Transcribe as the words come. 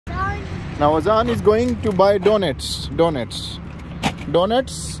Now Azaan is going to buy donuts. Donuts.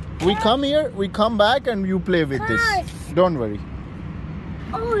 We come here, we come back and you play with this. Don't worry.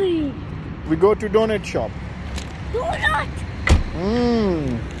 Oi. We go to donut shop. Donut.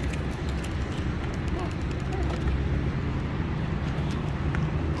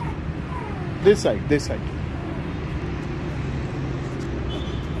 This side.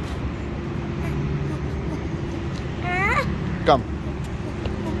 Come.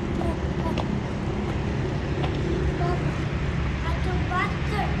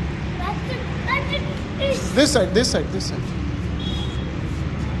 This side. This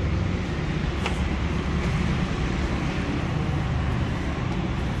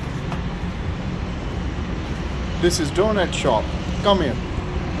is donut shop. Come here.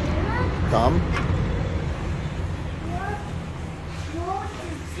 Come.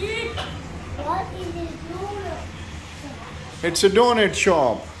 It's a donut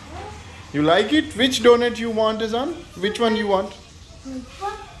shop. You like it? Which donut you want, Azaan? Which one you want?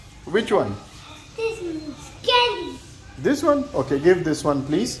 Which one? This one's candy. This one? Okay, give this one,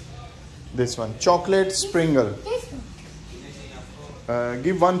 please. This one. Chocolate sprinkle. This one.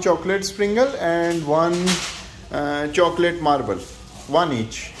 Give one chocolate sprinkle and one chocolate marble. One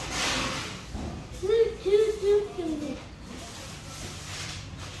each.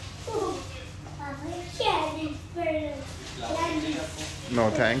 No,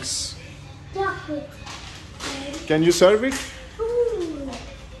 thanks. Chocolate. Can you serve it?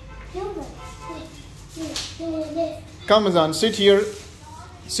 Come, Azaan, sit here.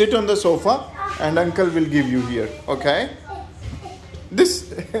 Sit on the sofa and uncle will give you here. Okay?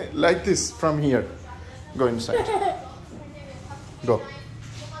 This, like this, from here. Go inside. Go.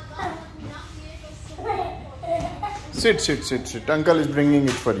 Sit. Uncle is bringing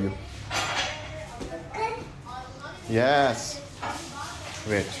it for you. Yes.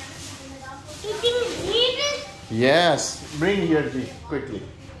 Wait. Yes. Bring here, G, quickly.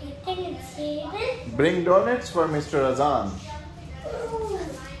 Bring donuts for Mr. Azaan.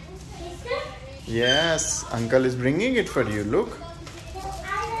 Yes. Uncle is bringing it for you. Look.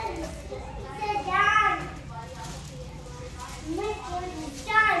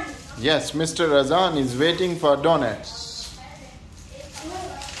 Yes, Mr. Azaan is waiting for donuts.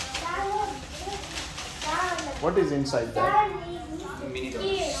 What is inside that?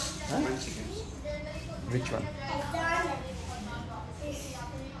 Huh? Which one?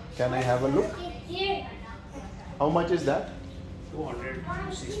 Can I have a look? How much is that?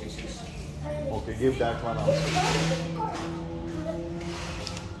 206 pieces. Okay, give that one also.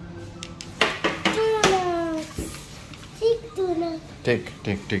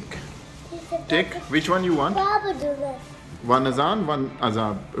 Take. Which one you want? Papa donut. One Azaan, one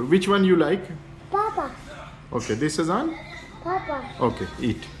Azaan. Which one you like? Papa. Okay, this Azaan? Papa. Okay,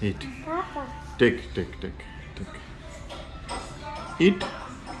 eat. Papa. Take. Eat.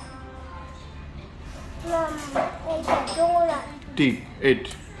 It's a donut.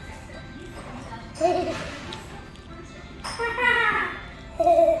 Eat.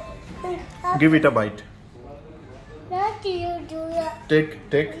 Give it a bite. What do you do that? Take.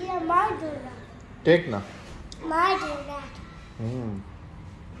 Yeah, my donut. Take na. My donut.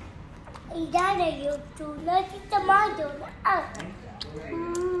 Idana, you donut. It's my donut.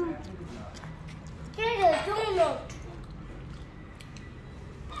 Get a donut.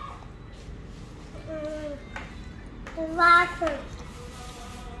 Water.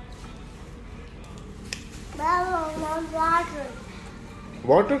 Water.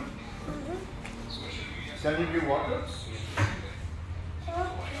 Water? Can you give water?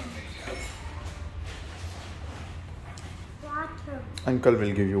 Water. Uncle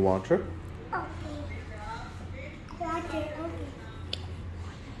will give you water. Okay. Water.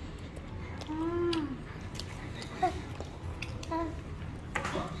 Okay.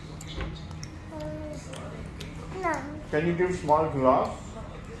 No. Can you give small glass?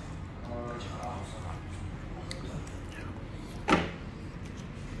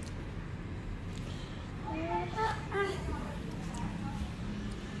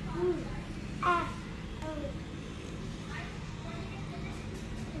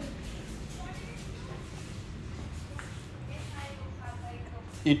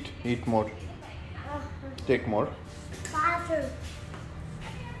 Eat more. Take more. Water.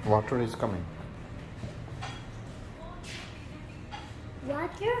 Water is coming.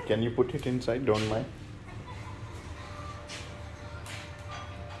 Water? Can you put it inside? Don't mind.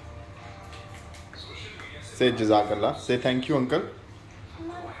 Say Jazakallah. Say thank you, uncle.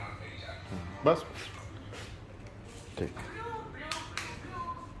 Bas. Take.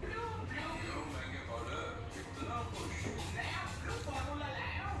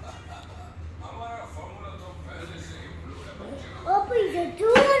 a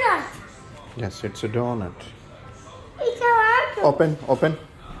donut. Yes, it's a donut. It's a water. Open, open.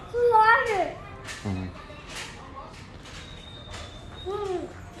 Water. Mm.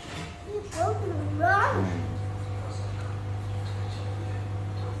 It's open wrong.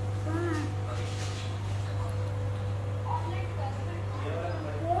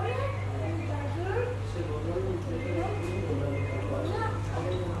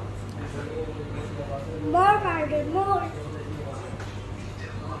 More water, more.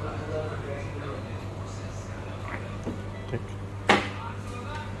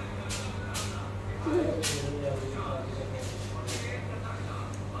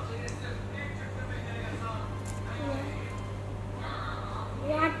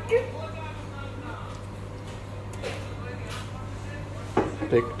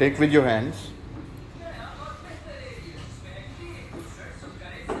 Take. Take with your hands.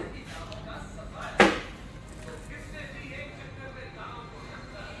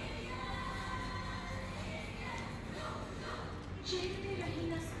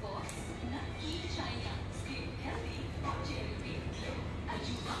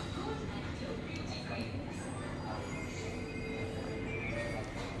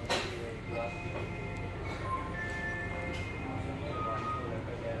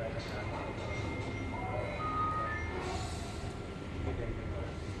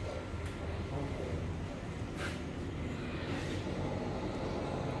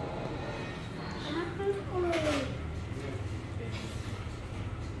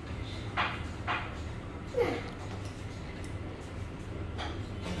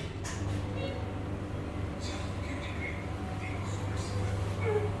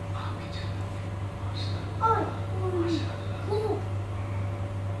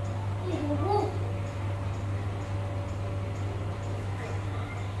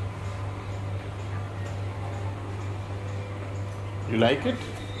 You like it?